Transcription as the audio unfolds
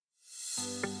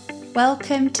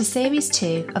Welcome to Series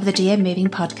 2 of the GM Moving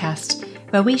podcast,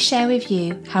 where we share with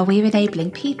you how we're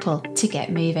enabling people to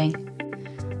get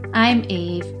moving. I'm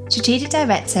Eve, Strategic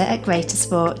Director at Greater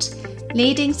Sport,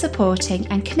 leading, supporting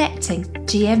and connecting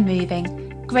GM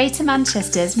Moving, Greater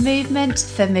Manchester's movement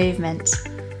for movement.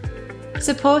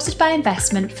 Supported by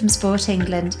investment from Sport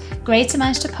England, Greater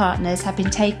Manchester partners have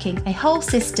been taking a whole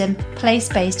system,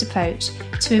 place-based approach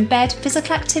to embed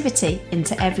physical activity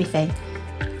into everything,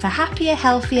 for happier,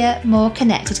 healthier, more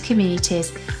connected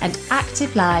communities and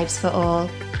active lives for all.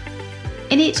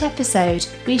 In each episode,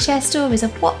 we share stories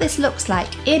of what this looks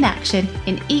like in action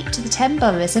in each of the 10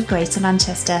 boroughs of Greater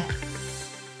Manchester.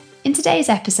 In today's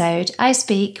episode, I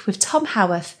speak with Tom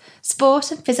Howarth,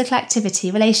 Sport and Physical Activity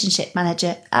Relationship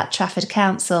Manager at Trafford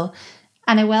Council,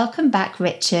 and I welcome back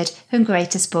Richard from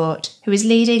Greater Sport, who is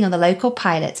leading on the local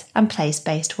pilot and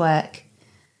place-based work.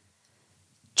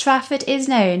 Trafford is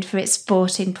known for its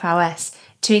sporting prowess,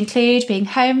 to include being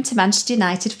home to Manchester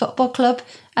United Football Club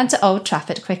and to Old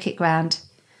Trafford Cricket Ground.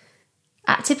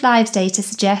 Active Lives data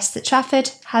suggests that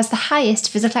Trafford has the highest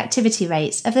physical activity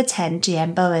rates of the 10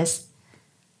 GM boroughs.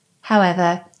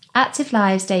 However, Active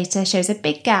Lives data shows a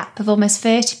big gap of almost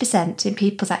 30% in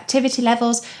people's activity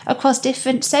levels across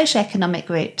different socioeconomic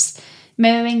groups,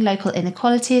 mirroring local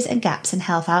inequalities and gaps in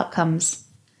health outcomes.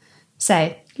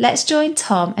 So, let's join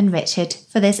Tom and Richard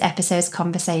for this episode's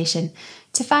conversation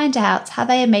to find out how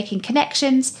they are making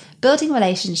connections, building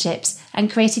relationships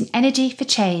and creating energy for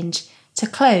change to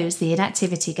close the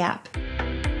inactivity gap.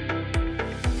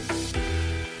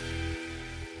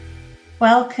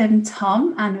 Welcome,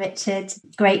 Tom and Richard.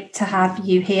 Great to have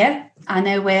you here. I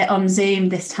know we're on Zoom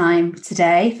this time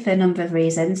today for a number of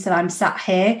reasons. So I'm sat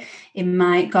here in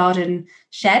my garden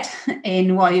shed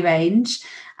in Wye Range.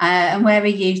 And where are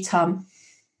you, Tom?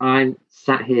 I'm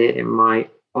sat here in my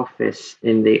office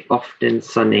in the often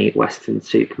sunny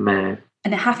Weston-super-Mare.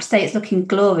 And I have to say it's looking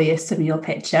glorious from your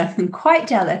picture. I'm quite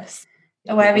jealous.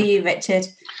 Where are you, Richard?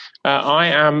 I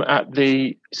am at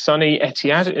the sunny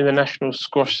Etihad in the National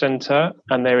Squash Centre,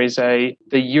 and there is the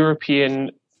European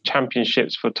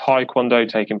Championships for Taekwondo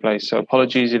taking place. So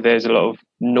apologies if there's a lot of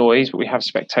noise, but we have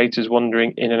spectators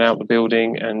wandering in and out the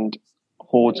building and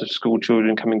hordes of school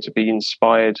children coming to be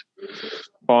inspired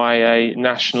by a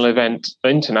national event,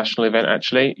 international event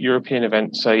actually, European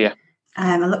event. So yeah.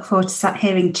 I look forward to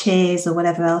hearing cheers or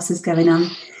whatever else is going on.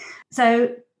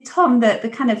 So Tom, the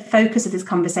kind of focus of this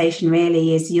conversation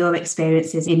really is your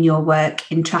experiences in your work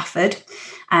in Trafford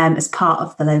as part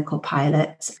of the local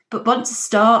pilot. But want to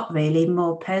start really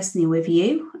more personally with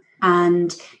you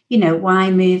and, why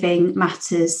moving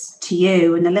matters to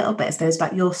you and a little bit, I suppose,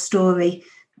 about your story.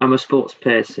 I'm a sports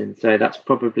person, so that's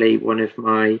probably one of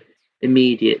my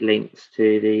immediate links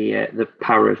to the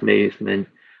power of movement.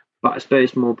 But I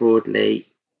suppose more broadly,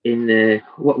 in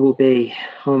what will be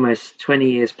almost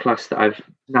 20 years plus that I've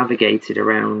navigated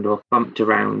around or bumped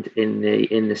around in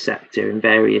the sector in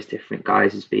various different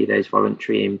guises, be those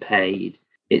voluntary and paid,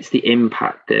 it's the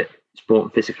impact that sport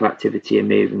and physical activity and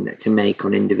movement that can make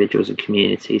on individuals and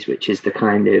communities, which is the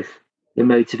kind of the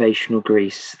motivational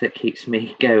grease that keeps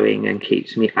me going and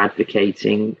keeps me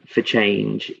advocating for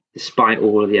change, despite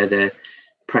all of the other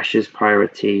pressures,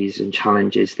 priorities and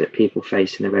challenges that people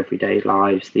face in their everyday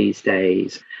lives these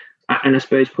days. And I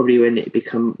suppose probably when it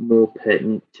became more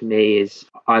pertinent to me is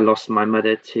I lost my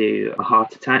mother to a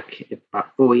heart attack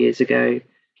about 4 years ago.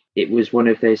 It was one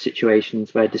of those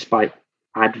situations where, despite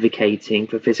advocating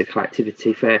for physical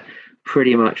activity for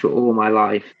pretty much all my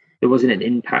life, there wasn't an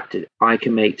impact that I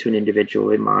can make to an individual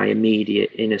in my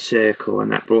immediate inner circle.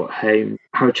 And that brought home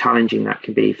how challenging that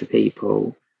can be for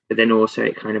people. But then also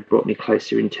it kind of brought me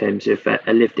closer in terms of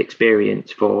a lived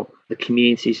experience for the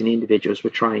communities and individuals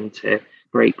we're trying to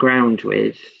break ground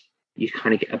with. You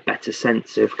kind of get a better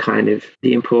sense of kind of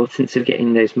the importance of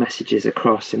getting those messages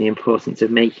across and the importance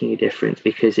of making a difference,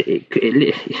 because it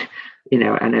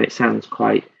I know it sounds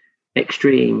quite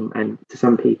extreme and to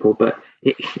some people, but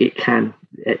it can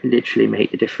literally make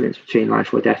the difference between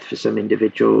life or death for some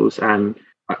individuals. And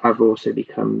I've also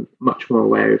become much more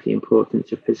aware of the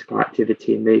importance of physical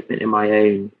activity and movement in my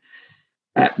own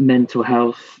mental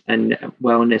health and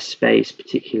wellness space,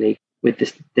 particularly with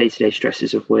the day-to-day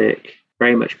stresses of work,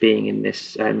 very much being in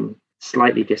this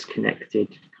slightly disconnected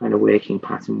kind of working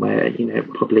pattern where,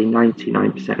 probably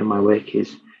 99% of my work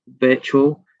is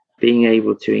virtual. Being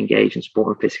able to engage in sport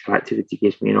and physical activity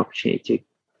gives me an opportunity to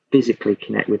physically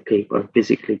connect with people and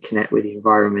physically connect with the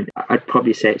environment. I'd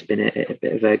probably say it's been a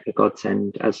bit of a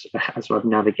godsend as I've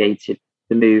navigated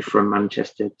the move from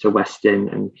Manchester to Weston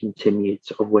and continued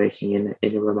sort of working in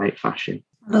a remote fashion.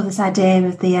 I love this idea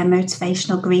of the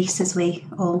motivational grease as we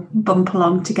all bump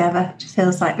along together. It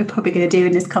feels like we're probably going to do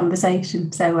in this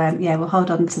conversation. So, we'll hold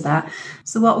on to that.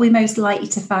 So what are we most likely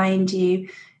to find you,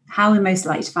 how are we most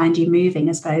likely to find you moving,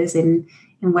 I suppose, in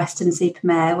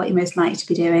Weston-super-Mare? What are you most likely to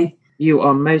be doing? You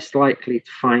are most likely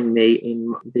to find me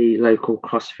in the local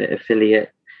CrossFit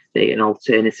affiliate, and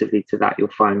alternatively to that, you'll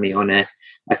find me on a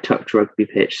tucked rugby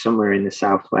pitch somewhere in the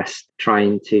southwest,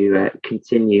 trying to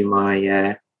continue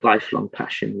my lifelong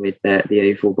passion with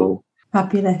the oval ball.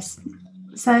 Fabulous.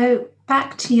 So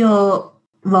back to your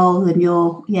role and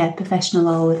your professional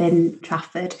role within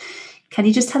Trafford. Can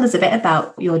you just tell us a bit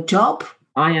about your job?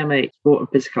 I am a sport and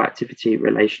physical activity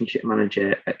relationship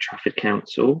manager at Trafford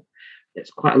Council.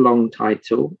 It's quite a long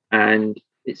title, and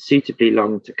it's suitably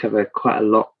long to cover quite a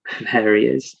lot of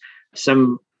areas,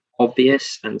 some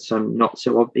obvious and some not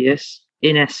so obvious.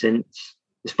 In essence,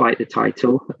 despite the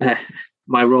title,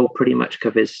 my role pretty much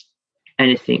covers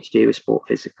anything to do with sport,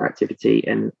 physical activity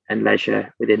and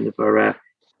leisure within the borough.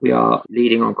 We are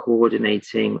leading on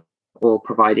coordinating or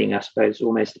providing, I suppose,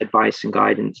 almost advice and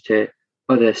guidance to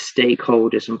other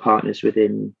stakeholders and partners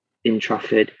within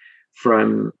Trafford,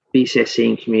 from BCSC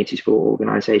and community sport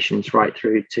organisations right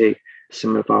through to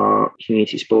some of our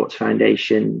community sports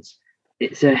foundations.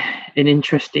 It's an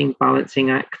interesting balancing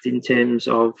act in terms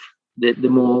of the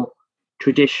more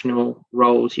traditional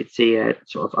roles you'd see at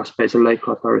sort of, I suppose, a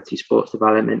local authority sports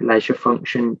development leisure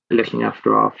function, looking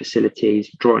after our facilities,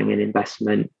 drawing in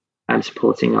investment and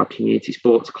supporting our community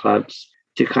sports clubs,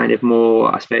 to kind of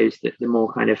more, I suppose, the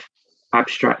more kind of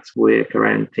abstract work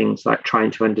around things like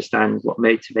trying to understand what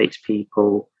motivates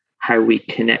people, how we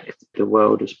connect the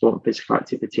world of sport and physical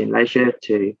activity and leisure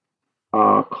to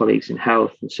our colleagues in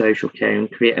health and social care,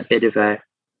 and create a bit of a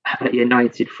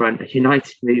united front, a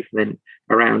united movement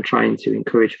around trying to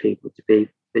encourage people to be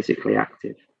physically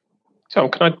active. So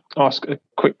can I ask a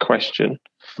quick question?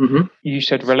 Mm-hmm. You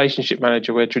said relationship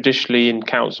manager, where traditionally in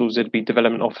councils there'd be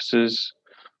development officers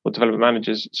or development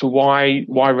managers. So why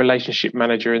relationship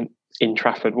manager in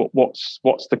Trafford? What's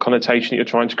the connotation that you're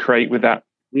trying to create with that?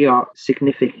 We are a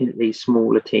significantly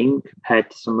smaller team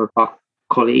compared to some of our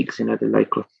colleagues in other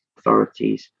local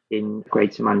authorities in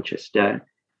Greater Manchester.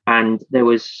 And there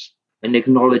was an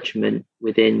acknowledgement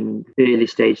within the early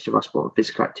stages of our sport and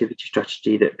physical activity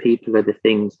strategy that people are the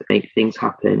things that make things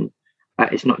happen.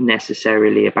 It's not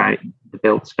necessarily about the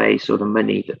built space or the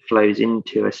money that flows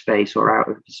into a space or out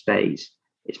of the space.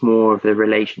 It's more of the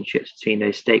relationships between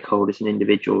those stakeholders and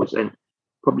individuals. And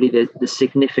probably the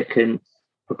significant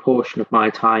proportion of my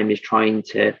time is trying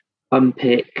to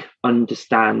unpick,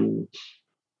 understand,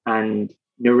 and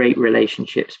narrate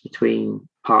relationships between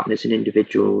partners and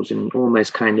individuals, and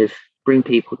almost kind of bring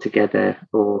people together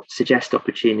or suggest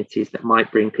opportunities that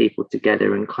might bring people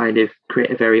together and kind of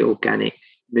create a very organic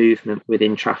movement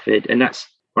within Trafford. And that's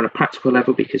on a practical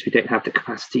level because we don't have the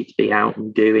capacity to be out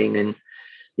and doing and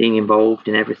being involved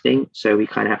in everything. So we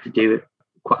kind of have to do it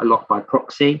quite a lot by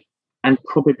proxy, and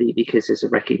probably because there's a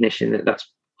recognition that that's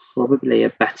probably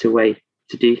a better way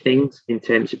to do things in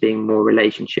terms of being more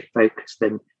relationship focused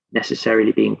than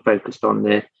necessarily being focused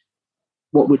on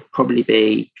what would probably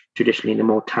be traditionally the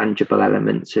more tangible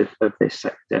elements of this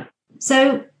sector.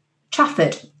 So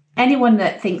Trafford, anyone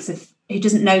that who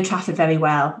doesn't know Trafford very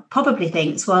well probably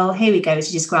thinks, well, here we go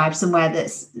to describe somewhere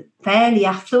that's fairly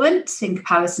affluent in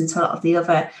comparison to a lot of the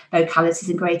other localities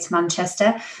in Greater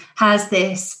Manchester, has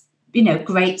this,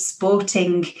 great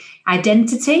sporting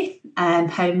identity,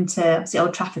 home to the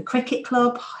Old Trafford Cricket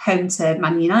Club, home to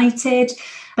Man United.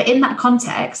 But in that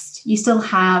context, you still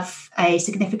have a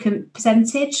significant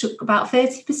percentage, about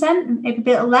 30%, maybe a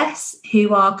bit less,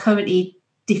 who are currently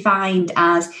defined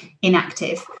as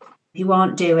inactive, who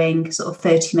aren't doing sort of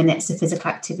 30 minutes of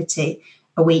physical activity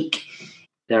a week.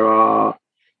 There are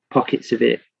pockets of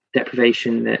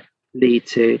deprivation that lead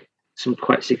to some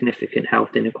quite significant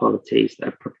health inequalities that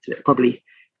are probably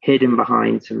hidden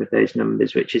behind some of those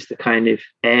numbers, which is the kind of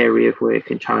area of work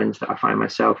and challenge that I find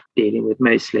myself dealing with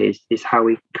mostly is how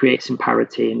we create some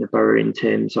parity in the borough in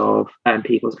terms of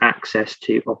people's access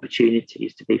to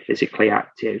opportunities to be physically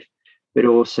active, but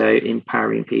also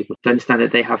empowering people to understand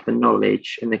that they have the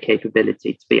knowledge and the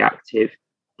capability to be active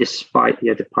despite the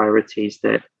other priorities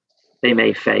that they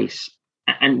may face.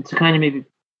 And to kind of maybe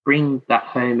bring that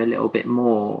home a little bit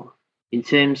more in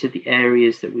terms of the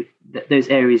areas those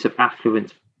areas of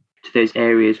affluence to those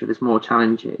areas where there's more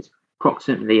challenges,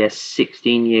 approximately a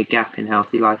 16-year gap in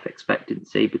healthy life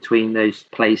expectancy between those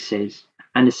places,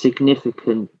 and a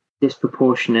significant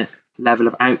disproportionate level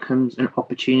of outcomes and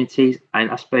opportunities, and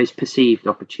I suppose perceived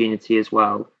opportunity as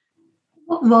well.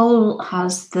 What role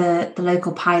has the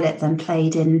local pilot then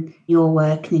played in your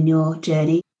work and in your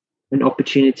journey? An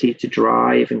opportunity to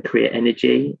drive and create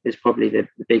energy is probably the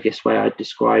biggest way I'd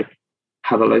describe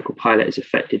how the local pilot has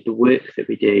affected the work that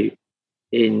we do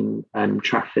in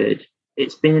Trafford.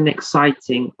 It's been an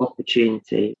exciting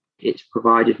opportunity. It's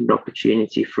provided an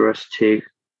opportunity for us to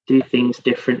do things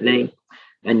differently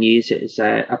and use it as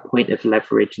a point of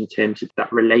leverage in terms of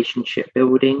that relationship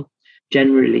building.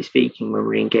 Generally speaking, when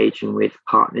we're engaging with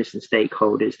partners and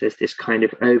stakeholders, there's this kind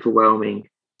of overwhelming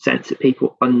sense that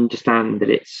people understand that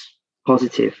it's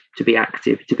positive to be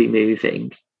active, to be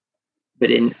moving.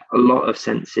 But in a lot of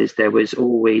senses, there was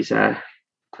always a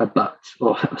but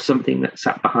or something that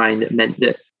sat behind that meant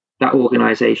that that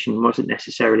organisation wasn't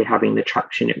necessarily having the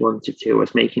traction it wanted to,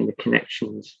 was making the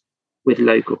connections with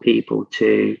local people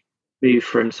to move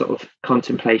from sort of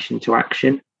contemplation to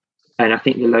action. And I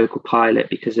think the local pilot,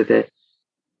 because of the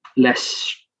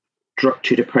less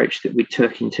structured approach that we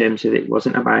took in terms of it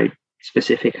wasn't about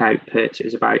specific outputs, it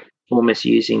was about almost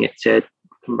using it to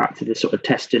come back to the sort of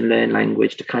test and learn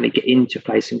language to kind of get into a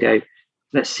place and go,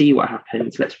 let's see what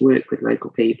happens. Let's work with local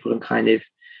people and kind of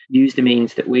use the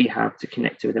means that we have to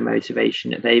connect with the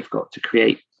motivation that they've got to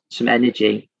create some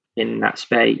energy in that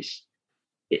space.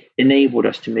 It enabled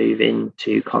us to move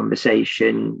into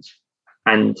conversations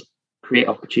and create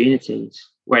opportunities.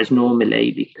 Whereas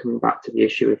normally, coming back to the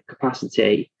issue of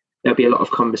capacity, there'll be a lot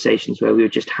of conversations where we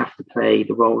would just have to play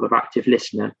the role of active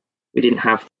listener. We didn't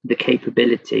have the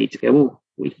capability to go, oh,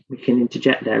 we can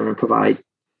interject there and provide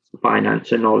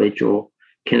finance or knowledge or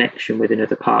connection with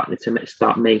another partner to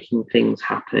start making things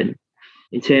happen.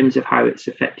 In terms of how it's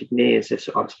affected me as I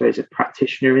suppose, a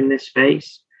practitioner in this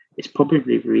space, it's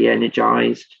probably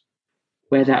re-energized.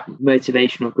 Where that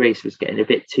motivational grease was getting a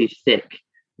bit too thick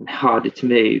and harder to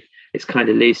move, it's kind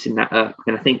of loosened that up.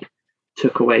 And I think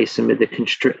took away some of the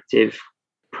constrictive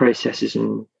processes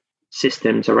and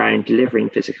systems around delivering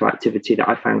physical activity that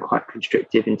I found quite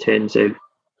constrictive in terms of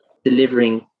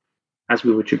delivering as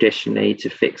we were traditionally to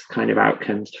fixed kind of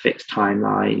outcomes, to fixed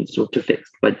timelines or to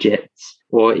fixed budgets,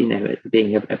 or,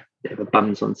 being a bit of a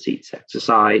bums on seats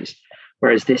exercise.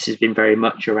 Whereas this has been very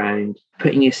much around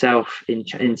putting yourself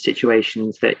in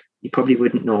situations that you probably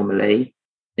wouldn't normally,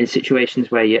 in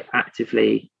situations where you're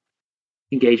actively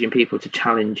engaging people to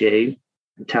challenge you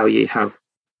and tell you how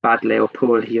badly or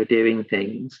poorly you're doing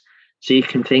things. So you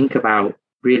can think about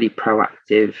really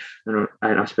proactive and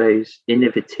I suppose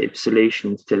innovative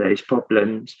solutions to those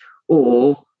problems,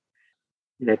 or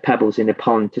pebbles in a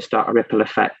pond to start a ripple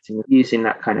effect, and using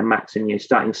that kind of maxim,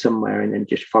 starting somewhere and then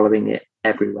just following it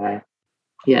everywhere.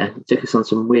 Yeah, it took us on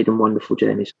some weird and wonderful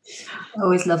journeys. I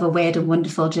always love a weird and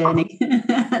wonderful journey.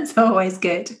 That's always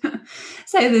good.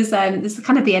 So there's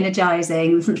kind of the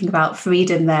energizing, something about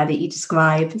freedom there that you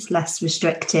describe. It's less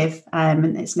restrictive,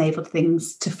 and it's enabled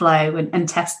things to flow and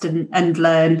test and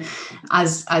learn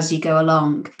as you go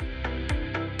along.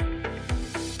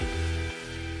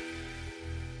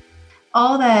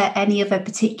 Are there any other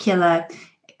particular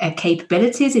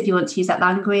capabilities, if you want to use that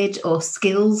language, or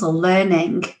skills or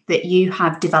learning that you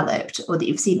have developed or that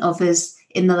you've seen others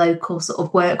in the local sort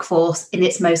of workforce in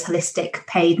its most holistic,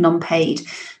 paid, non-paid,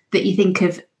 that you think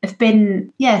have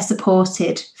been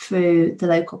supported through the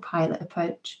local pilot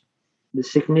approach? The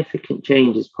significant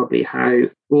change is probably how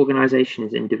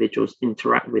organisations, individuals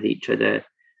interact with each other.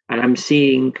 And I'm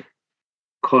seeing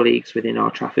colleagues within our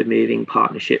Trafford Moving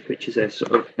Partnership, which is a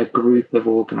sort of a group of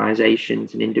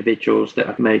organisations and individuals that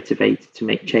are motivated to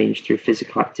make change through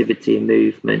physical activity and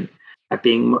movement, are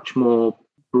being much more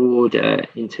broader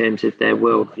in terms of their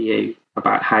worldview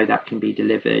about how that can be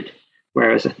delivered.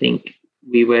 Whereas I think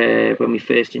when we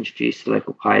first introduced the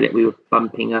local pilot, we were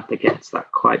bumping up against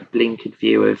that quite blinkered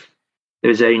view of there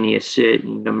was only a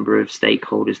certain number of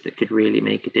stakeholders that could really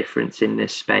make a difference in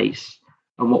this space.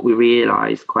 And what we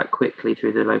realised quite quickly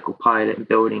through the local pilot and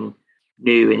building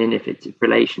new and innovative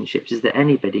relationships is that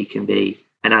anybody can be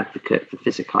an advocate for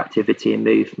physical activity and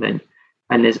movement.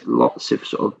 And there's lots of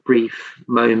sort of brief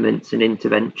moments and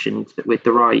interventions that with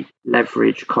the right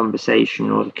leverage,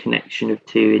 conversation, or the connection of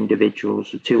two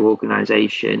individuals or two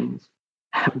organisations,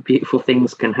 beautiful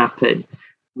things can happen.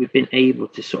 We've been able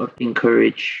to sort of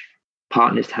encourage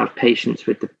partners to have patience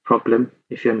with the problem,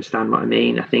 if you understand what I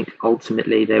mean. I think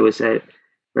ultimately there was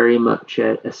very much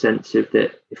a sense of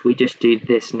that if we just do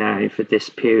this now for this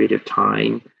period of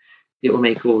time, it will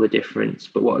make all the difference.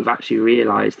 But what we've actually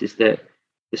realised is that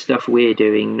the stuff we're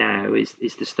doing now is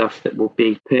the stuff that will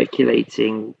be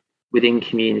percolating within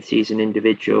communities and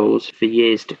individuals for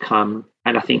years to come.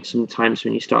 And I think sometimes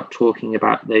when you start talking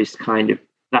about those kind of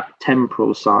that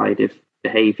temporal side of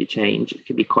behaviour change, it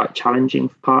can be quite challenging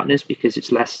for partners because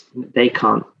they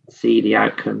can't see the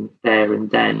outcome there and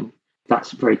then.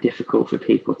 That's very difficult for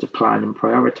people to plan and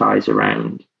prioritise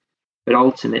around. But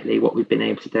ultimately, what we've been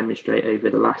able to demonstrate over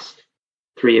the last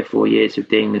 3 or 4 years of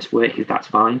doing this work is that's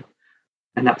fine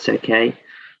and that's okay.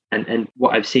 And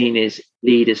what I've seen is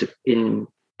leaders in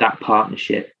that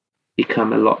partnership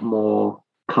become a lot more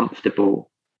comfortable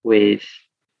with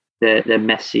the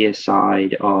messier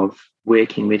side of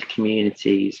working with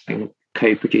communities and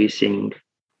co-producing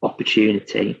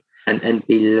opportunity, and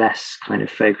be less kind of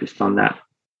focused on that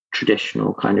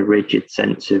traditional kind of rigid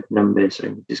sense of numbers,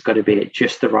 and it's got to be at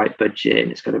just the right budget and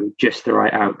it's got to be just the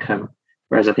right outcome.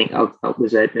 Whereas I think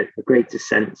there's a greater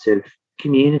sense of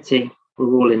community.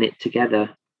 We're all in it together.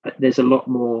 There's a lot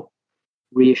more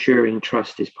reassuring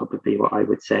trust is probably what I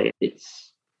would say.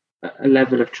 It's a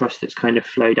level of trust that's kind of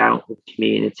flowed out with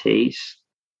communities,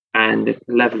 and a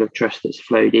level of trust that's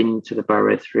flowed into the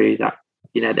borough through that,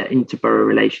 the interborough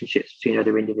relationships between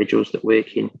other individuals that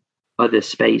work in other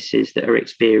spaces that are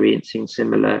experiencing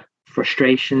similar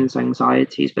frustrations,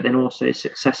 anxieties, but then also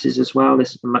successes as well.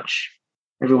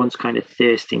 Everyone's kind of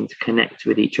thirsting to connect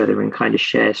with each other and kind of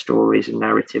share stories and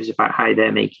narratives about how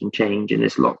they're making change. And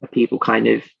there's a lot of people kind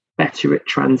of better at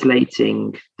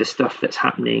translating the stuff that's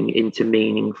happening into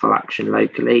meaningful action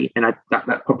locally. And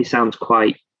that probably sounds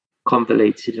quite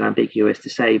convoluted and ambiguous to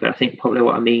say, but I think probably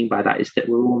what I mean by that is that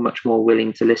we're all much more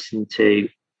willing to listen to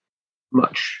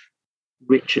much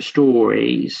richer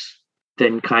stories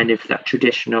than kind of that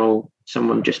traditional,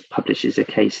 someone just publishes a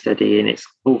case study and it's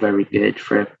all very good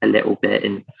for a little bit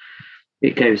and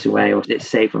it goes away, or it's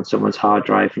saved on someone's hard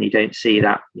drive and you don't see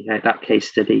that that case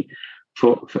study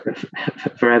for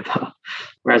forever.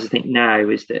 Whereas I think now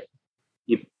is that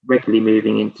you're regularly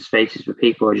moving into spaces where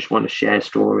people just want to share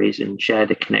stories and share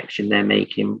the connection they're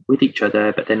making with each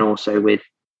other, but then also with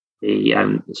the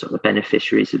sort of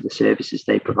beneficiaries of the services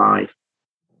they provide.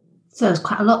 So there's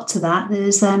quite a lot to that.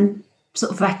 There's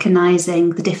sort of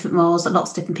recognising the different roles that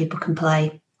lots of different people can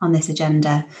play on this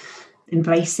agenda,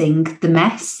 embracing the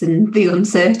mess and the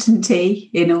uncertainty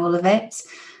in all of it,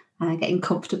 getting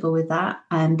comfortable with that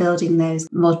and building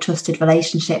those more trusted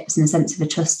relationships and a sense of a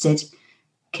trusted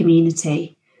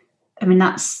community. I mean,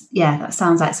 that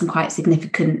sounds like some quite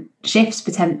significant shifts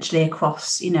potentially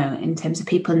across, in terms of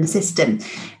people in the system.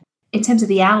 In terms of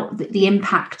the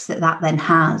impact that then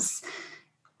has,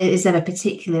 is there a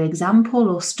particular example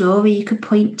or story you could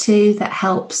point to that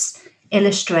helps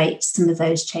illustrate some of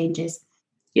those changes?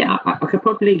 Yeah, I could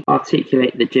probably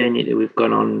articulate the journey that we've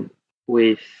gone on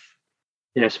with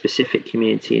a specific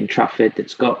community in Trafford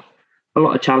that's got a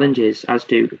lot of challenges, as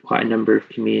do quite a number of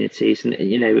communities. And,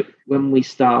 when we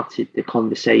started the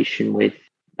conversation with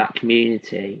that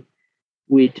community,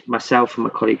 with myself and my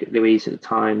colleague Louise at the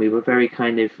time, we were very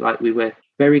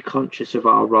very conscious of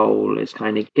our role as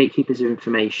kind of gatekeepers of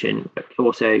information, but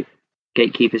also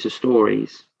gatekeepers of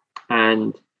stories.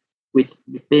 And we've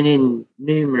been in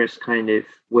numerous kind of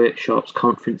workshops,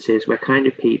 conferences where kind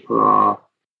of people are,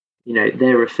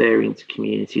 they're referring to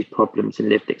communities' problems and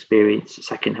lived experience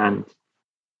secondhand.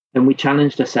 And we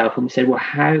challenged ourselves and we said, well,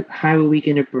 how are we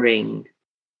going to bring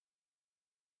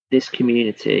this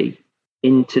community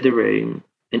into the room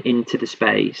and into the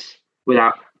space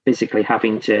without physically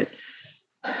having to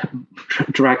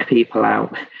drag people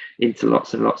out into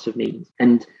lots and lots of meetings?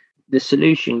 And the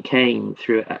solution came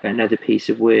through another piece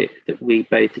of work that we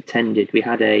both attended. We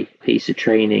had a piece of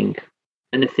training,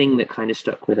 and the thing that kind of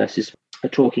stuck with us is a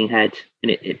talking head.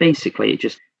 And it basically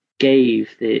just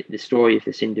gave the story of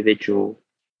this individual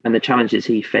and the challenges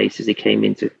he faced as he came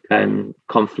into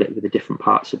conflict with the different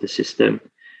parts of the system,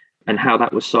 and how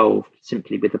that was solved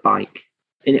simply with a bike.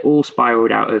 And it all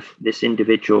spiraled out of this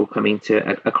individual coming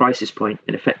to a crisis point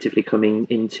and effectively coming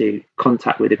into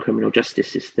contact with the criminal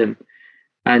justice system.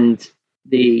 And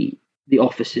the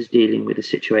officers dealing with the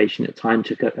situation at the time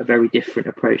took a very different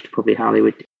approach to probably how they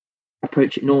would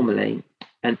approach it normally.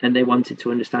 And they wanted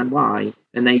to understand why.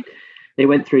 And they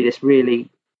went through this really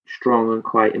strong and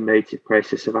quite emotive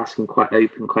process of asking quite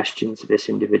open questions of this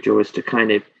individual as to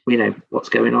kind of, what's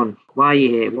going on? Why are you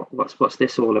here? What's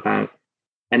this all about?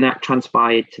 And that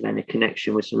transpired to then a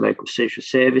connection with some local social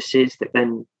services that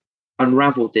then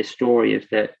unraveled this story of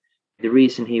that the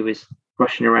reason he was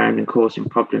rushing around and causing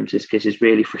problems is because he's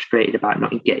really frustrated about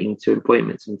not getting to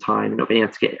appointments in time and not being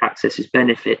able to get access his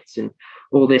benefits and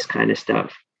all this kind of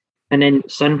stuff. And then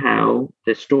somehow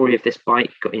the story of this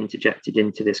bike got interjected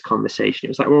into this conversation. It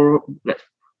was like, well,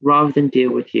 rather than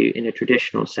deal with you in a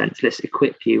traditional sense, let's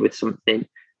equip you with something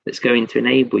that's going to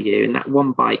enable you. And that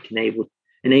one bike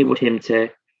enabled him to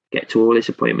get to all his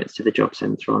appointments to the job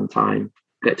centre on time,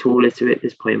 get to all his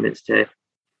appointments to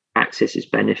access his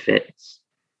benefits.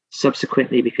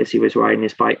 Subsequently, because he was riding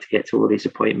his bike to get to all these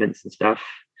appointments and stuff,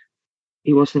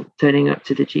 he wasn't turning up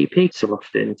to the GP so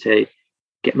often to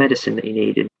get medicine that he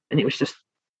needed. And it was just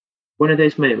one of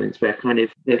those moments where kind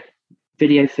of the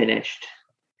video finished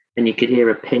and you could hear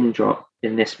a pin drop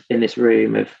in this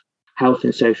room of health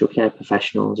and social care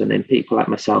professionals, and then people like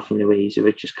myself and Louise who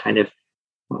were just kind of,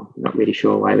 well, not really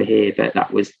sure why we're here, but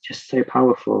that was just so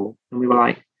powerful. And we were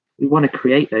like, we want to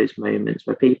create those moments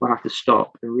where people have to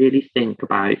stop and really think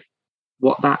about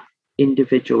what that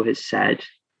individual has said,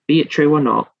 be it true or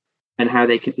not, and how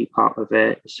they could be part of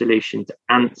a solution to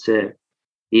answer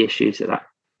the issues that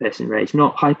person raised.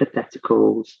 Not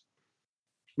hypotheticals,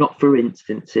 not for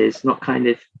instances, not kind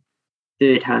of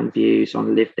third-hand views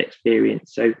on lived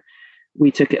experience. So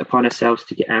we took it upon ourselves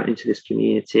to get out into this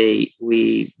community.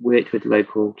 We worked with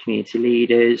local community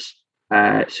leaders,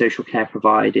 social care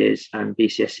providers and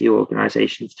BCSE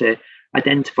organisations to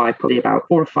identify probably about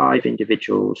 4 or 5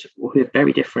 individuals who have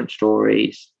very different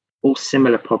stories, all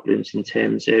similar problems in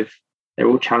terms of they're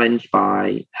all challenged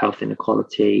by health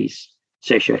inequalities,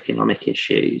 socioeconomic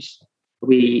issues.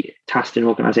 We tasked an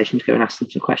organisation to go and ask them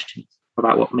some questions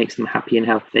about what makes them happy and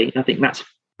healthy. And I think that's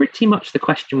pretty much the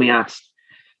question we asked,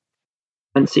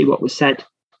 and see what was said.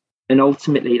 And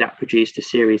ultimately that produced a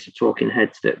series of talking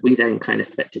heads that we then kind of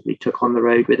effectively took on the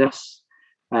road with us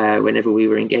whenever we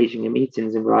were engaging in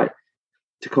meetings, and like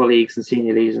to colleagues and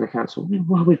senior leaders in the council,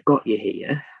 well, we've got you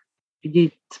here. Could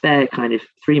you spare kind of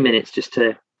 3 minutes just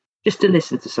to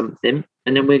listen to something?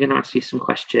 And then we're going to ask you some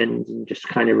questions and just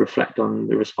kind of reflect on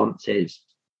the responses.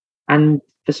 And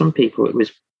for some people, it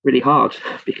was really hard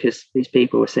because these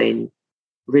people were saying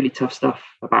really tough stuff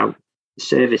about the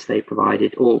service they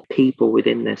provided or people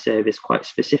within their service quite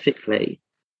specifically.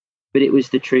 But it was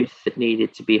the truth that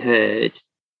needed to be heard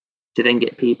to then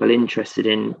get people interested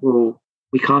in, well,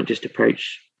 we can't just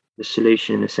approach the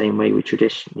solution in the same way we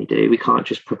traditionally do. We can't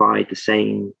just provide the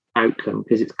same outcome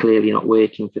because it's clearly not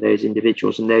working for those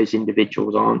individuals. And those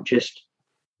individuals aren't just,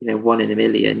 one in a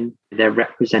million. They're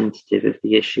representative of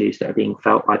the issues that are being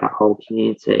felt by that whole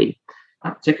community.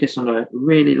 That took us on a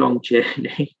really long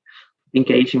journey,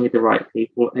 engaging with the right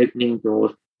people, opening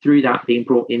doors, through that being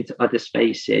brought into other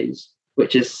spaces,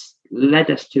 which has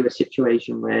led us to a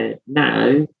situation where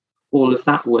now all of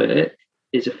that work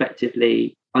is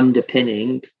effectively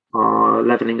underpinning our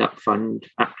Levelling Up Fund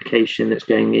application that's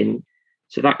going in.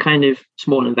 So that kind of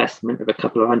small investment of a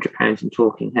couple of £100 in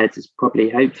talking heads is probably,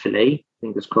 hopefully,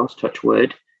 fingers crossed, touch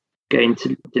wood, going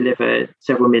to deliver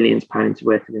several millions pounds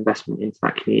worth of investment into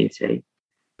that community.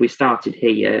 We started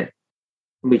here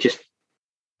and we just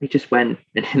went,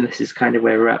 and this is kind of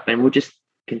where we're at, and we'll just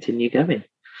continue going.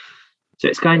 So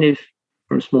it's kind of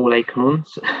from small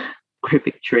acorns, grow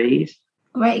big trees.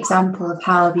 Great example of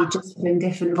how you just bring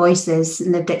different voices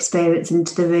and lived experience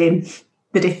into the room,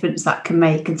 the difference that can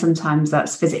make. And sometimes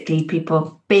that's physically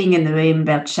people being in the room and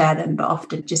be able to share them, but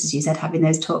often, just as you said, having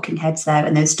those talking heads there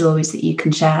and those stories that you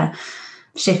can share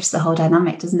shifts the whole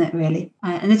dynamic, doesn't it, really?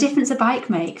 And the difference a bike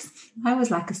makes. I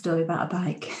always like a story about a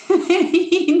bike.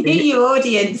 You knew your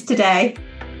audience today.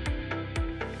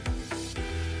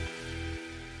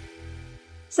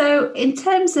 So in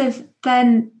terms of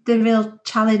then the real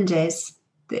challenges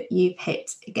that you've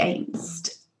hit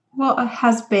against, what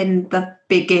has been the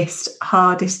biggest,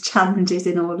 hardest challenges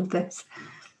in all of this?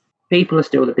 People are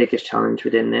still the biggest challenge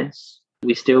within this.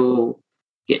 We still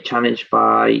get challenged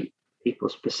by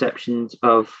people's perceptions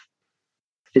of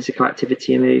physical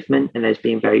activity and movement, and there's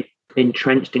been very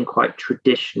entrenched in quite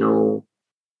traditional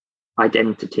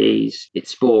identities.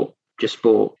 It's sport, just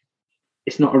sport.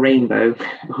 It's not a rainbow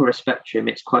or a spectrum.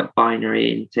 It's quite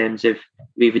binary in terms of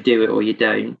you either do it or you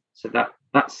don't. So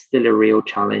that's still a real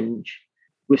challenge.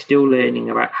 We're still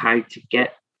learning about how to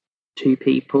get to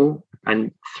people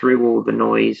and through all the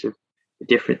noise of the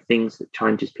different things that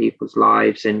changes people's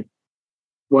lives. And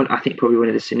I think probably one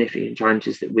of the significant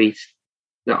challenges that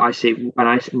I see when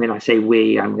I say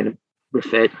we, I'm going to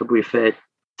refer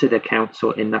to the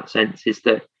council in that sense, is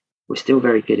that we're still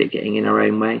very good at getting in our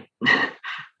own way.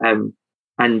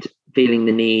 And feeling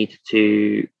the need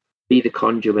to be the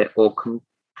conduit or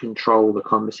control the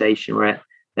conversation, where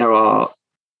there are,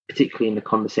 particularly in the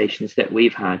conversations that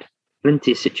we've had,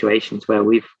 plenty of situations where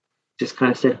we've just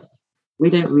kind of said, we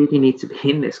don't really need to be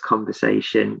in this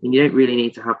conversation, and you don't really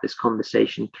need to have this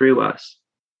conversation through us.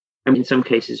 And in some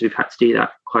cases, we've had to do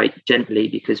that quite gently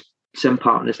because some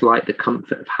partners like the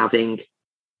comfort of having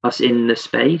us in the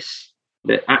space,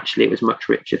 but actually it was much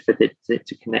richer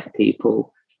to connect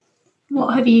people.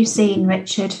 What have you seen,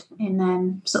 Richard,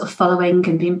 in sort of following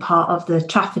and being part of the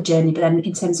Trafford journey, but then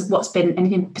in terms of what's been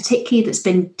anything particularly that's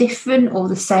been different or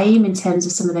the same in terms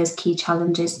of some of those key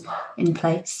challenges in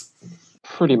place?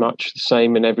 Pretty much the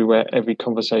same in everywhere, every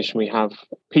conversation we have.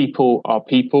 People are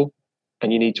people,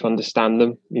 and you need to understand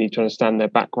them. You need to understand their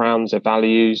backgrounds, their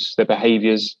values, their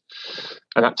behaviours,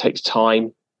 and that takes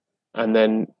time. And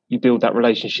then you build that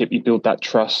relationship, you build that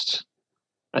trust,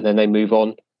 and then they move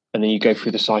on. And then you go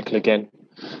through the cycle again.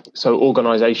 So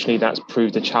organisationally, that's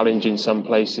proved a challenge in some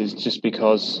places just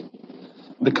because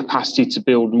the capacity to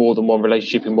build more than one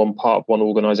relationship in one part of one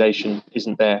organisation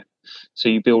isn't there. So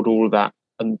you build all of that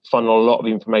and funnel a lot of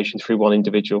information through one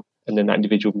individual, and then that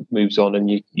individual moves on, and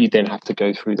you then have to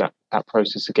go through that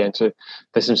process again. So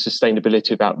there's some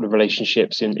sustainability about the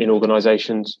relationships in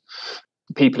organisations.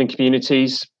 People in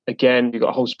communities, again, you've got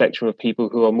a whole spectrum of people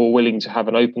who are more willing to have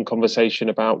an open conversation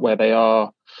about where they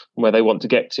are and where they want to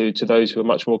get to those who are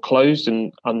much more closed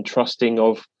and untrusting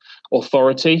of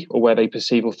authority or where they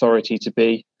perceive authority to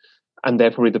be. And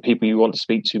they're probably the people you want to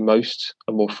speak to most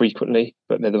and more frequently,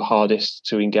 but they're the hardest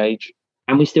to engage.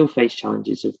 And we still face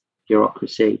challenges of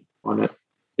bureaucracy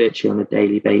virtually on a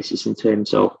daily basis in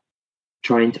terms of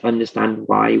trying to understand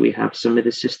why we have some of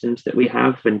the systems that we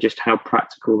have and just how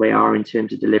practical they are in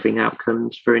terms of delivering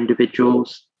outcomes for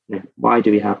individuals. Why do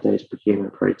we have those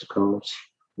procurement protocols?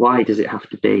 Why does it have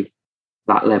to be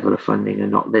that level of funding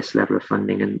and not this level of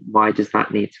funding? And why does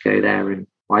that need to go there? And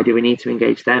why do we need to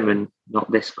engage them and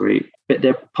not this group? But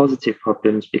they're positive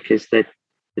problems because the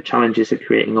challenges are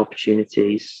creating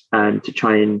opportunities to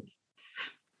try and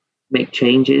make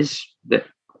changes that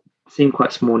seem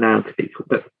quite small now,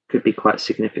 but could be quite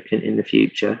significant in the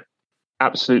future.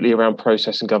 Absolutely, around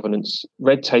process and governance.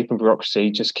 Red tape and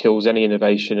bureaucracy just kills any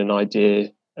innovation and idea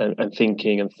and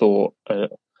thinking and thought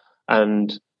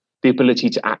and the ability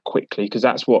to act quickly, because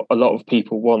that's what a lot of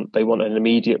people want. They want an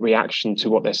immediate reaction to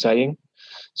what they're saying.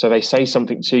 So they say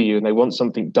something to you and they want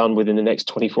something done within the next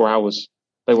 24 hours.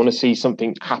 They want to see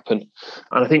something happen.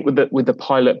 And I think with the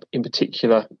pilot in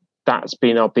particular, that's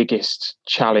been our biggest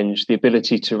challenge, the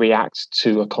ability to react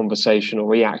to a conversation or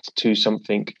react to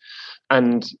something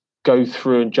and go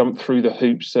through and jump through the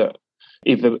hoops that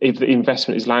if the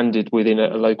investment is landed within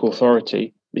a local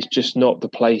authority, it's just not the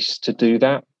place to do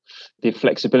that. The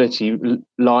flexibility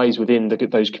lies within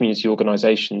those community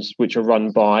organisations, which are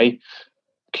run by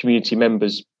community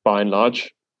members by and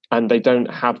large, and they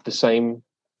don't have the same.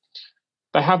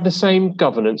 They have the same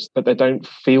governance, but they don't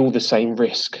feel the same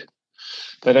risk.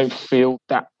 They don't feel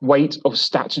that weight of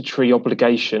statutory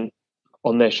obligation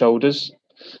on their shoulders,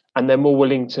 and they're more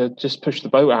willing to just push the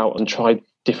boat out and try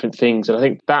different things. And I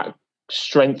think that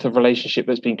strength of relationship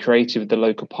that's been created with the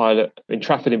local pilot in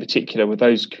Trafford in particular, with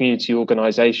those community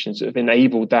organisations that have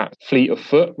enabled that fleet of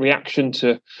foot reaction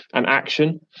to an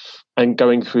action and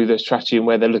going through the strategy and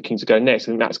where they're looking to go next,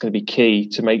 I think that's going to be key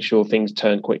to make sure things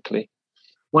turn quickly.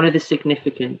 One of the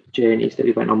significant journeys that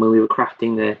we went on when we were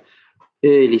crafting the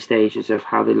early stages of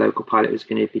how the local pilot was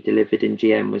going to be delivered in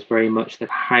GM was very much that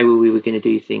how we were going to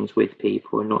do things with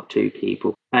people and not to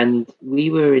people. And we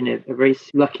were in a very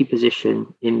lucky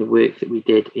position in the work that we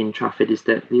did in Trafford, is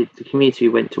that the community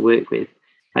we went to work with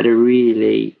had a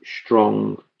really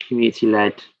strong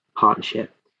community-led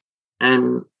partnership.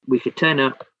 And we could turn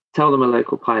up, tell them a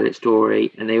local pilot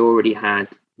story, and they already had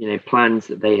plans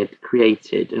that they had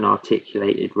created and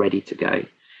articulated ready to go.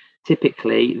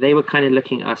 Typically, they were kind of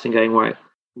looking at us and going, right,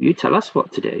 you tell us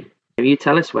what to do. You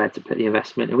tell us where to put the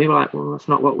investment. And we were like, well, that's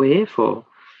not what we're here for.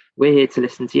 We're here to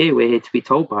listen to you. We're here to be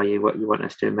told by you what you want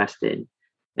us to invest in.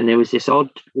 And there was this odd,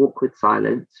 awkward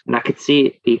silence. And I could see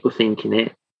it, people thinking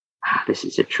it, this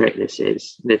is a trick, this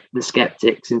is. The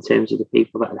skeptics, in terms of the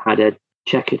people that had a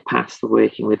checkered past for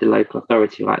working with the local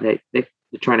authority, like they're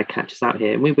trying to catch us out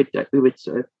here. And we would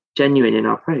sort of genuine in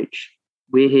our approach.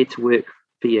 We're here to work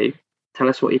for you. Tell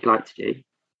us what you'd like to do,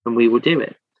 and we will do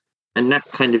it. And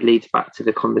that kind of leads back to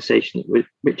the conversation that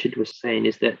Richard was saying,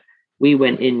 is that we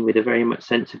went in with a very much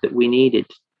sense of that we needed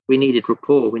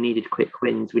rapport, we needed quick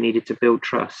wins, we needed to build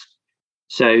trust.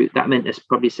 So that meant us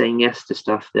probably saying yes to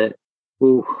stuff that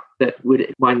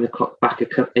would wind the clock back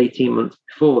 18 months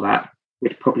before that,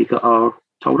 we'd probably got our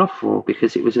told off for,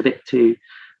 because it was a bit too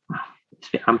it's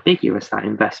a bit ambiguous, that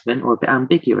investment, or a bit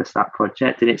ambiguous, that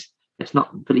project, and it's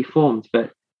not fully formed.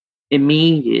 But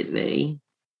immediately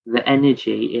the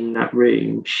energy in that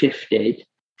room shifted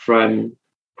from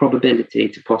probability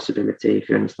to possibility, if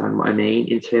you understand what I mean,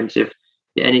 in terms of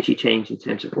the energy change, in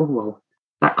terms of, oh, well,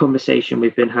 that conversation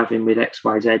we've been having with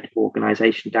XYZ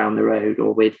organisation down the road,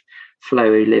 or with Flo,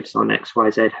 who lives on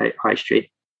XYZ High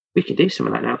Street, we can do some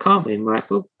of that now, can't we? And we're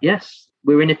like, well, yes,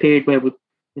 we're in a period where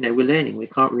we're learning. We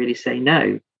can't really say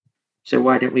no. So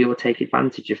why don't we all take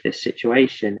advantage of this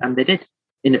situation? And they did,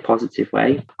 in a positive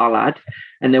way, I'll add.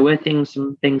 And there were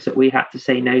some things that we had to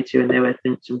say no to, and there were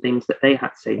some things that they had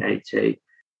to say no to.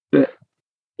 But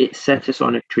it set us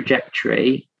on a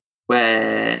trajectory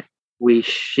where we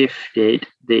shifted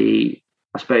the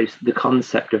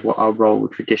concept of what our role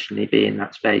would traditionally be in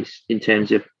that space, in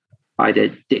terms of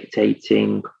either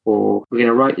dictating, or we're going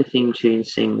to write the theme tune,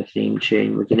 sing the theme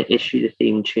tune, we're going to issue the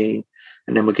theme tune,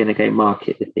 and then we're going to go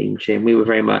market the theme tune. We were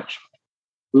very much,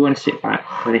 we want to sit back,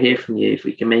 we want to hear from you. If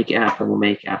we can make it happen, we'll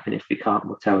make it happen. If we can't,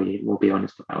 we'll tell you, and we'll be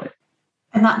honest about it.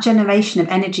 And that generation of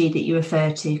energy that you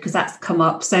refer to, because that's come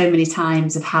up so many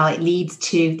times, of how it leads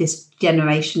to this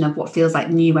generation of what feels like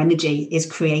new energy is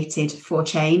created for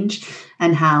change,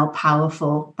 and how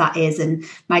powerful that is. And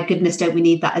my goodness, don't we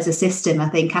need that as a system? I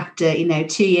think after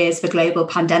 2 years for global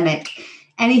pandemic,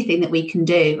 anything that we can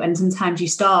do, and sometimes you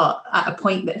start at a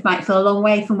point that might feel a long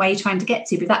way from where you're trying to get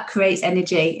to, but that creates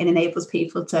energy and enables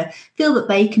people to feel that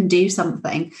they can do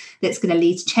something that's going to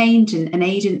lead to change and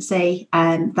agency,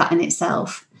 and that in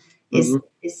itself is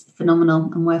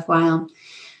phenomenal and worthwhile.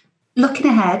 Looking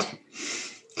ahead,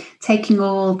 taking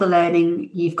all the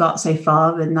learning you've got so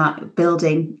far and that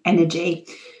building energy,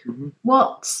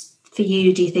 what for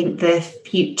you do you think the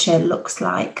future looks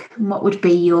like? And what would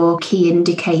be your key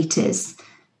indicators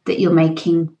that you're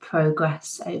making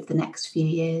progress over the next few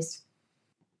years?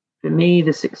 For me,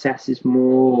 the success is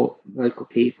more local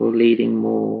people leading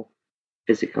more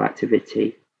physical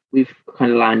activity. We've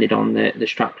kind of landed on the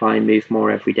strapline, move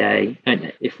more every day.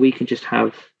 And if we can just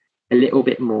have a little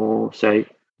bit more, so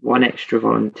one extra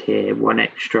volunteer, one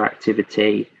extra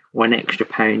activity, one extra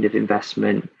pound of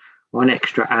investment, one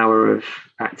extra hour of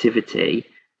activity,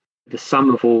 the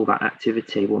sum of all that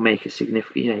activity will make a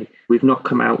significant, we've not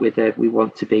come out with we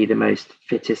want to be the most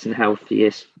fittest and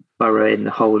healthiest borough in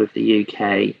the whole of the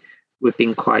UK. We've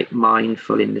been quite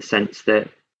mindful in the sense that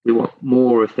we want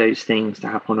more of those things to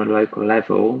happen on a local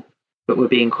level, but we're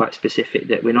being quite specific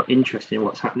that we're not interested in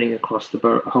what's happening across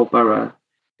the whole borough.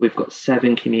 We've got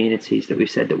 7 communities that we've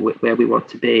said that where we want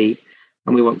to be,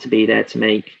 and we want to be there to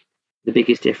make the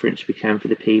biggest difference we can for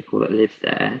the people that live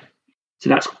there. So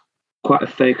that's quite a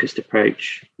focused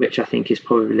approach, which I think is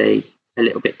probably a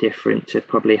little bit different to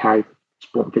probably how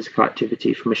sport and physical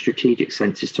activity from a strategic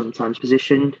sense is sometimes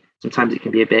positioned. Sometimes it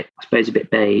can be a bit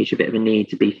beige, a bit of a need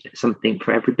to be something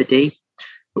for everybody.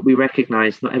 But we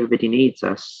recognise not everybody needs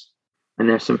us. And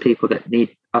there are some people that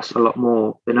need us a lot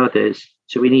more than others.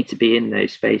 So we need to be in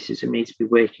those spaces and we need to be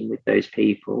working with those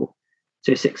people.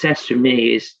 So success for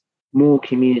me is more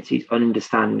communities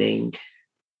understanding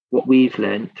what we've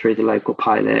learned through the local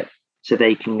pilot, so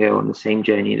they can go on the same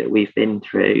journey that we've been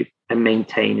through and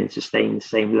maintain and sustain the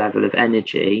same level of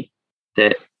energy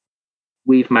that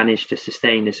we've managed to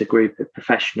sustain as a group of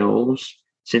professionals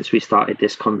since we started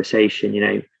this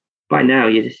conversation. By now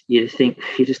you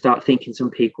just start thinking some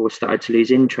people started to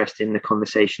lose interest in the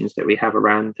conversations that we have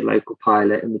around the local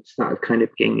pilot, and we started kind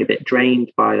of getting a bit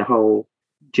drained by the whole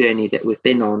journey that we've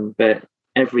been on. But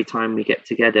every time we get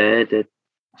together, the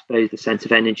sense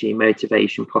of energy,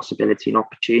 motivation, possibility and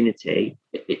opportunity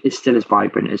is still as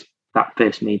vibrant as that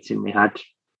first meeting we had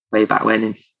way back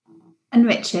when. And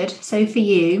Richard, so for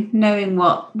you, knowing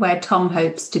where Tom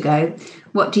hopes to go,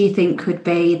 what do you think would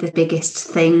be the biggest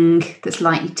thing that's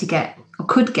likely to get or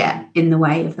could get in the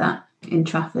way of that in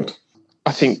Trafford?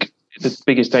 I think the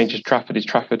biggest danger to Trafford is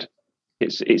Trafford.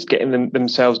 It's getting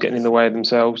themselves getting in the way of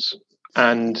themselves.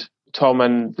 And Tom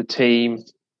and the team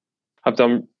have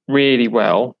done really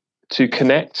well to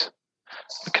connect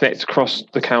across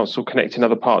the council, connect in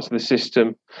other parts of the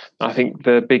system. I think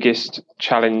the biggest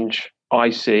challenge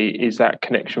I see is that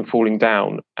connection falling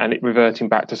down and it reverting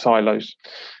back to silos.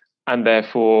 And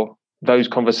therefore, those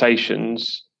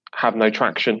conversations have no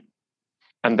traction.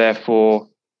 And therefore,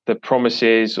 the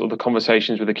promises or the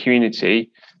conversations with the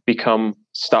community become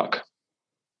stuck.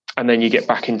 And then you get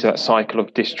back into that cycle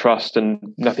of distrust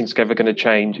and nothing's ever going to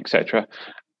change, etc.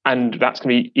 And that's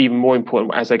going to be even more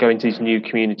important as they go into these new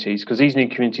communities, because these new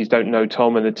communities don't know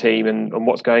Tom and the team and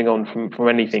what's going on from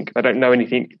anything. They don't know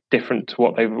anything different to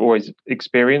what they've always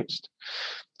experienced.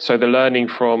 So the learning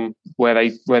from where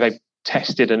they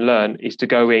tested and learn is to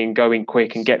go in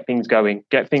quick and get things going,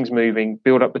 get things moving,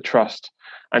 build up the trust.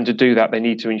 And to do that, they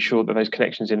need to ensure that those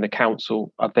connections in the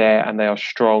council are there and they are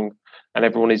strong and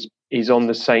everyone is on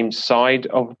the same side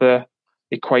of the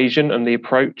equation and the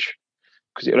approach.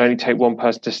 Because it will only take one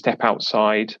person to step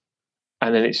outside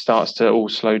and then it starts to all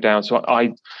slow down. So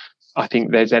I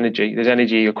think there's energy. There's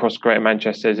energy across Greater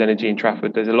Manchester. There's energy in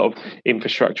Trafford. There's a lot of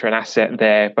infrastructure and asset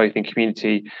there, both in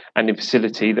community and in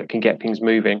facility, that can get things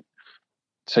moving.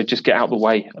 So just get out of the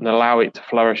way and allow it to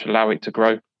flourish, allow it to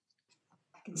grow.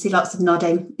 I can see lots of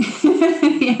nodding.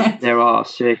 Yeah. There are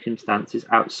circumstances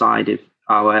outside of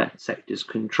our sector's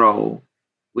control,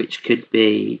 which could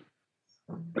be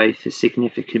both a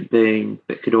significant boon,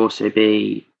 but could also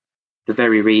be the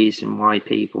very reason why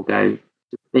people go,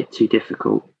 it's a bit too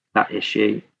difficult, that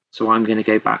issue. So I'm going to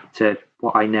go back to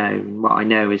what I know. And what I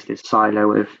know is this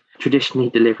silo of traditionally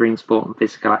delivering sport and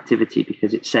physical activity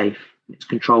because it's safe, it's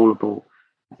controllable.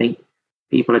 I think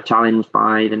people are challenged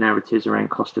by the narratives around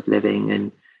cost of living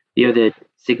and the other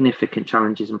significant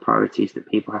challenges and priorities that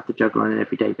people have to juggle on an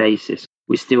everyday basis.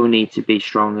 We still need to be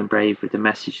strong and brave with the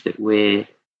message that we're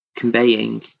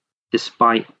conveying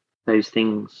despite those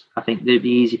things. I think the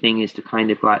easy thing is to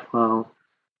kind of like, well,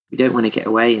 we don't want to get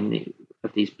away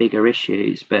of these bigger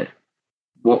issues, but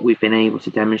what we've been able to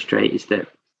demonstrate is that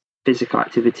physical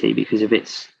activity, because of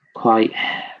its quite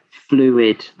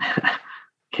fluid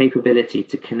capability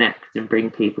to connect and bring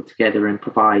people together and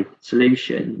provide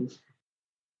solutions,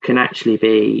 can actually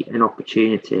be an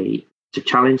opportunity to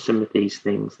challenge some of these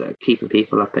things that are keeping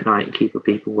people up at night and keeping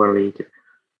people worried.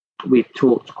 We've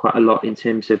talked quite a lot in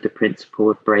terms of the principle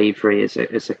of bravery as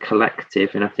a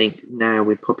collective, and I think now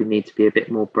we probably need to be a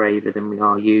bit more braver than we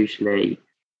are usually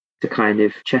to kind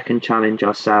of check and challenge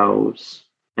ourselves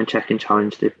and check and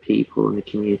challenge the people and the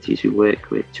communities we work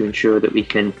with to ensure that we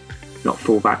can not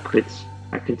fall backwards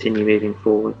and continue moving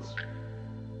forwards.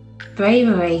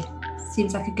 Bravery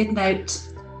seems like a good note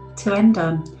to end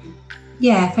on.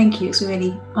 Yeah, thank you. It's a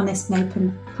really honest and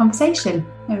open conversation.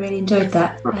 I really enjoyed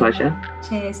that. My pleasure.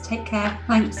 Cheers. Take care.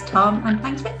 Thanks, Tom, and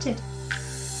thanks, Richard.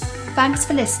 Thanks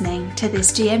for listening to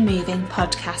this GM Moving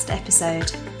podcast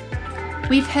episode.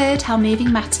 We've heard how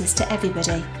moving matters to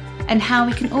everybody and how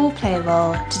we can all play a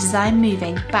role to design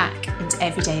moving back into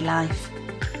everyday life.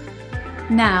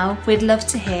 Now, we'd love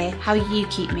to hear how you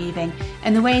keep moving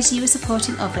and the ways you are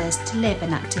supporting others to live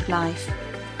an active life.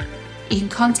 You can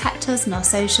contact us on our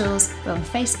socials. We're on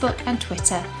Facebook and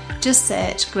Twitter. Just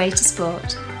search Greater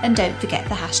Sport and don't forget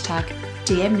the hashtag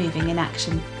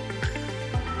 #DMMovingInAction.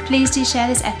 Please do share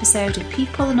this episode with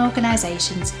people and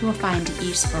organisations who will find it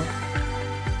useful.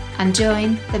 And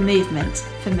join the movement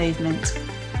for movement.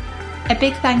 A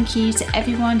big thank you to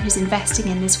everyone who's investing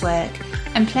in this work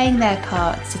and playing their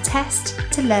part to test,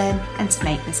 to learn and to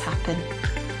make this happen.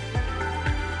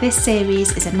 This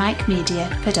series is a Mike Media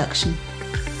production.